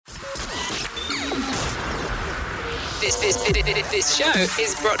This show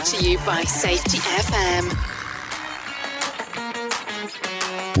is brought to you by Safety FM.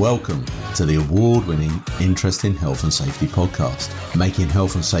 Welcome to the award-winning Interesting Health and Safety podcast, making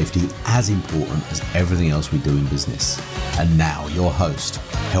health and safety as important as everything else we do in business. And now your host,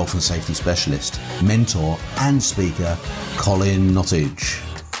 health and safety specialist, mentor and speaker, Colin Nottage.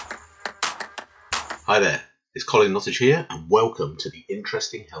 Hi there, it's Colin Nottage here and welcome to the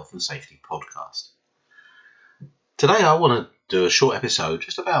Interesting Health and Safety podcast. Today I want to do a short episode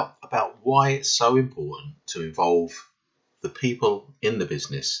just about why it's so important to involve the people in the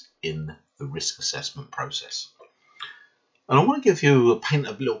business in the risk assessment process. And I want to paint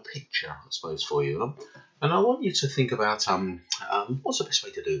a little picture, I suppose, for you. And I want you to think about what's the best way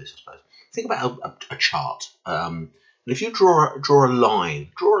to do this, I suppose. Think about a chart. And if you draw a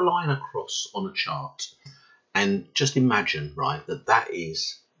line across on a chart, and just imagine, right, that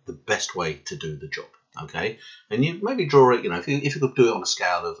is the best way to do the job. Okay, and you maybe draw it. If you could do it on a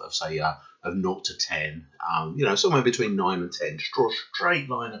scale of say of 0 to 10, somewhere between 9 and 10. Just draw a straight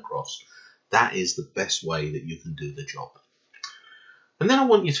line across. That is the best way that you can do the job. And then I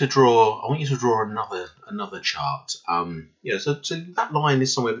want you to draw another chart. So that line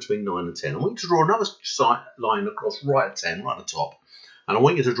is somewhere between 9 and 10. I want you to draw another line across right at 10, right at the top. And I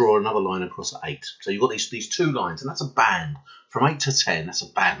want you to draw another line across at 8. So you've got these two lines, and that's a band. From 8 to 10, that's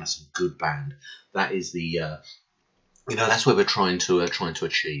a band. That's a good band. That is that's where we're trying to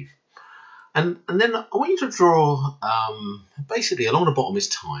achieve. And then I want you to draw, basically along the bottom is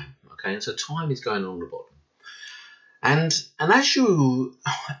time. Okay, and so time is going along the bottom. And as you,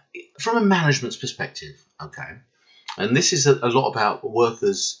 from a management's perspective, okay, and this is a lot about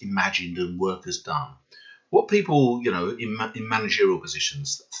workers imagined and workers done. What people, in managerial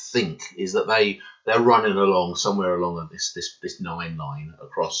positions think is that they're running along somewhere along this 9 line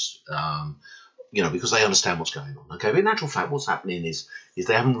across, because they understand what's going on. Okay, but in actual fact, what's happening is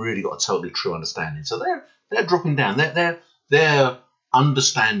they haven't really got a totally true understanding. So they're dropping down. Their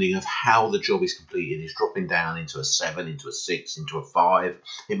understanding of how the job is completed is dropping down into a 7, into a 6, into a 5.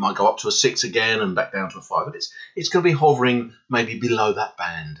 It might go up to a 6 again and back down to a 5, but it's going to be hovering maybe below that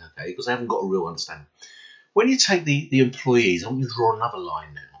band. Okay, because they haven't got a real understanding. When you take the employees, I want you to draw another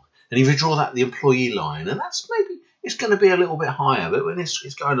line now. And if you draw the employee line, and that's maybe, it's going to be a little bit higher, but when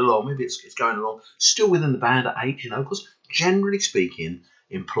it's going along, maybe it's going along still within the band at 8, because generally speaking,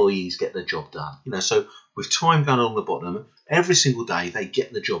 employees get the job done. So with time going along the bottom, every single day they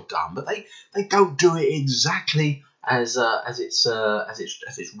get the job done, but they don't do it exactly as it's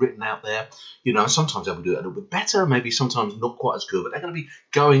written out there. Sometimes they'll do it a little bit better, maybe sometimes not quite as good, but they're going to be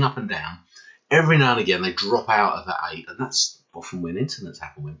going up and down. Every now and again, they drop out of that 8, and that's often when incidents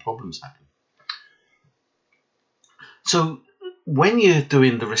happen, when problems happen. So when you're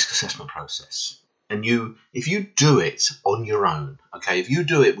doing the risk assessment process, and if you do it on your own, okay, if you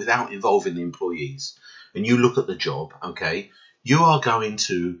do it without involving the employees, and you look at the job, okay, you are going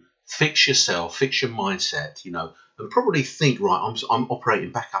to fix yourself, fix your mindset, and probably think, right, I'm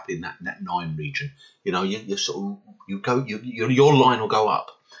operating back up in that 9 region. Your line will go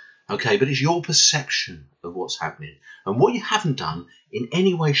up. Okay, but it's your perception of what's happening. And what you haven't done in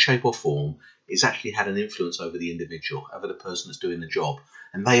any way, shape or form is actually had an influence over the individual, over the person that's doing the job.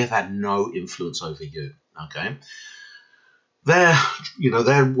 And they have had no influence over you. Okay. They're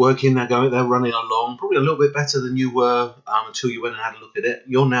working, they're running along, probably a little bit better than you were until you went and had a look at it.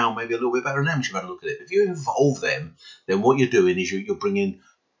 You're now maybe a little bit better than them once you've had a look at it. If you involve them, then what you're doing is you're bringing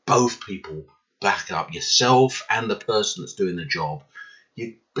both people back up, yourself and the person that's doing the job.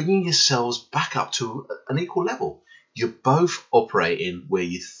 You're bringing yourselves back up to an equal level. You're both operating where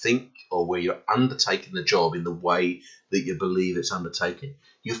you think or where you're undertaking the job in the way that you believe it's undertaken.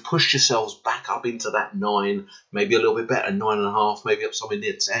 You've pushed yourselves back up into that 9, maybe a little bit better, 9.5, maybe up somewhere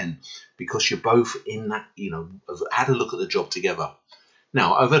near 10, because you're both in that, have had a look at the job together.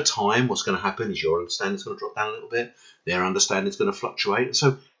 Now, over time, what's going to happen is your understanding is going to drop down a little bit. Their understanding is going to fluctuate.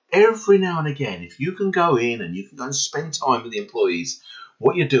 So every now and again, if you can go in and you can go and spend time with the employees,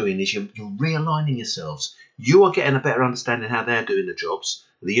 what you're doing is you're realigning yourselves. You are getting a better understanding how they're doing the jobs,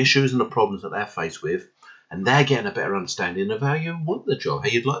 the issues and the problems that they're faced with, and they're getting a better understanding of how you want the job, how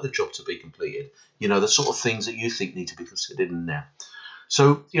you'd like the job to be completed. The sort of things that you think need to be considered in there.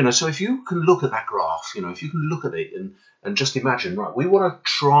 So, so if you can look at that graph, if you can look at it and just imagine, right, we want to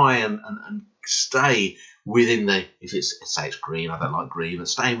try and stay within if it's green, I don't like green, but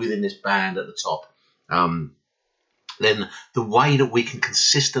stay within this band at the top. Then the way that we can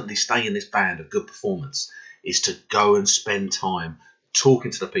consistently stay in this band of good performance is to go and spend time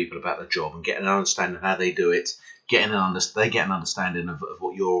talking to the people about the job and getting an understanding of how they do it, get an understanding of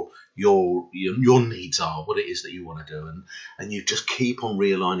what your needs are, what it is that you want to do, and you just keep on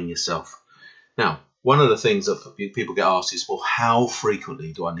realigning yourself. Now, one of the things that people get asked is, well, how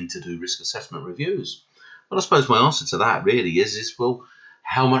frequently do I need to do risk assessment reviews? Well, I suppose my answer to that really is well,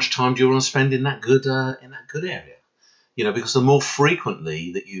 how much time do you want to spend in that good area? Because the more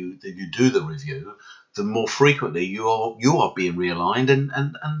frequently that you do the review, the more frequently you are being realigned, and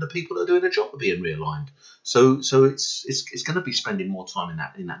the people that are doing the job are being realigned. So it's going to be spending more time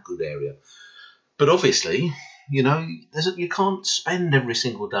in that good area. But obviously, you can't spend every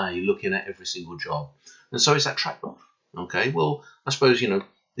single day looking at every single job, and so it's that trade-off. Okay, well, I suppose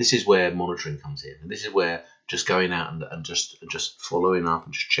this is where monitoring comes in, and this is where just going out and just following up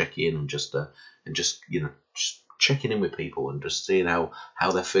and just checking and just checking in with people and just seeing how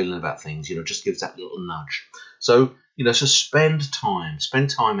they're feeling about things, just gives that little nudge. So, so spend time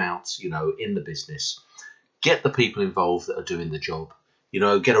out, in the business, get the people involved that are doing the job,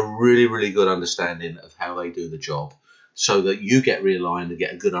 get a really, really good understanding of how they do the job so that you get realigned and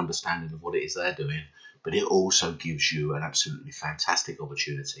get a good understanding of what it is they're doing. But it also gives you an absolutely fantastic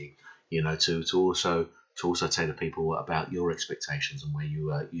opportunity, to also tell the people about your expectations and where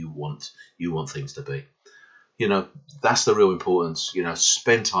you want things to be. That's the real importance.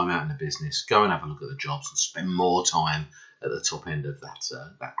 Spend time out in the business, go and have a look at the jobs, and spend more time at the top end of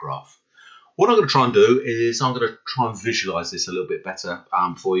that graph. What I'm going to try and do is I'm going to try and visualize this a little bit better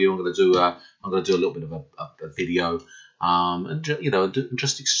for you. I'm going to do a little bit of a video, and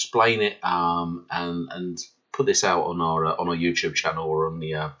just explain it and put this out on our YouTube channel or on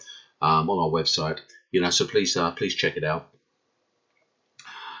our website. So please check it out.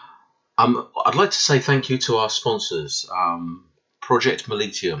 I'd like to say thank you to our sponsors, Project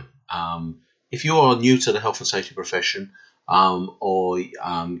Militium. If you are new to the health and safety profession, or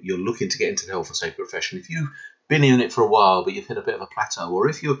you're looking to get into the health and safety profession, if you've been in it for a while but you've hit a bit of a plateau, or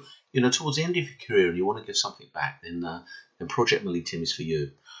if you're towards the end of your career and you want to give something back, then Project Militium is for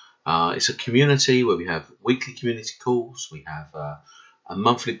you. It's a community where we have weekly community calls, we have a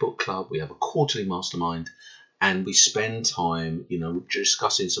monthly book club, we have a quarterly mastermind, and we spend time,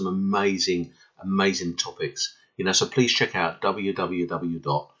 discussing some amazing topics. So please check out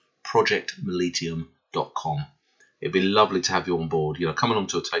www.projectmilitium.com. It'd be lovely to have you on board. Come along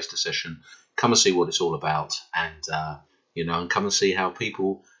to a taster session, come and see what it's all about, and and come and see how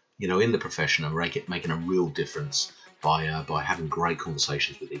people, in the profession are making a real difference by having great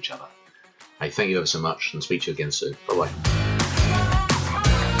conversations with each other. Hey, thank you ever so much, and speak to you again soon. Bye-bye.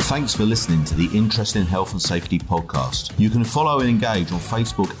 Thanks for listening to the Interesting Health and Safety podcast. You can follow and engage on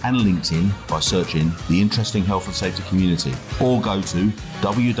Facebook and LinkedIn by searching the Interesting Health and Safety Community, or go to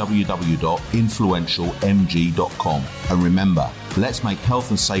www.influentialmg.com. And remember, let's make health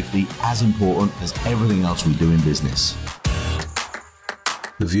and safety as important as everything else we do in business.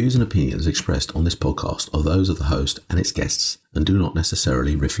 The views and opinions expressed on this podcast are those of the host and its guests and do not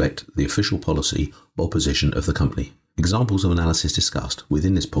necessarily reflect the official policy or position of the company. Examples of analysis discussed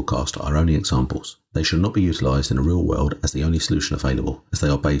within this podcast are only examples. They should not be utilised in the real world as the only solution available, as they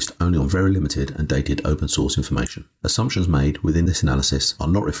are based only on very limited and dated open source information. Assumptions made within this analysis are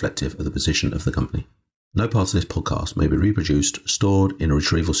not reflective of the position of the company. No part of this podcast may be reproduced, stored in a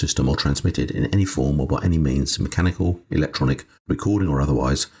retrieval system, or transmitted in any form or by any means, mechanical, electronic, recording or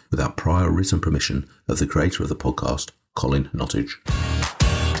otherwise, without prior written permission of the creator of the podcast, Colin Nottage.